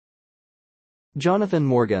Jonathan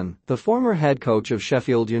Morgan, the former head coach of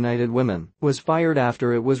Sheffield United Women, was fired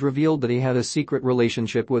after it was revealed that he had a secret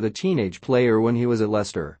relationship with a teenage player when he was at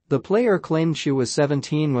Leicester. The player claimed she was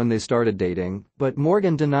 17 when they started dating, but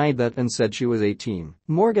Morgan denied that and said she was 18.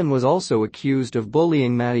 Morgan was also accused of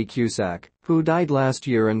bullying Maddy Cusack, who died last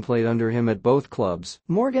year and played under him at both clubs.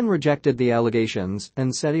 Morgan rejected the allegations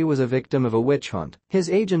and said he was a victim of a witch hunt. His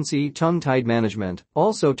agency, Tongue-Tied Management,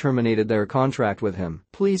 also terminated their contract with him.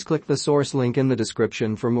 Please click the source link in the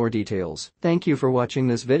description for more details. Thank you for watching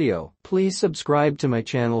this video. Please subscribe to my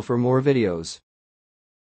channel for more videos.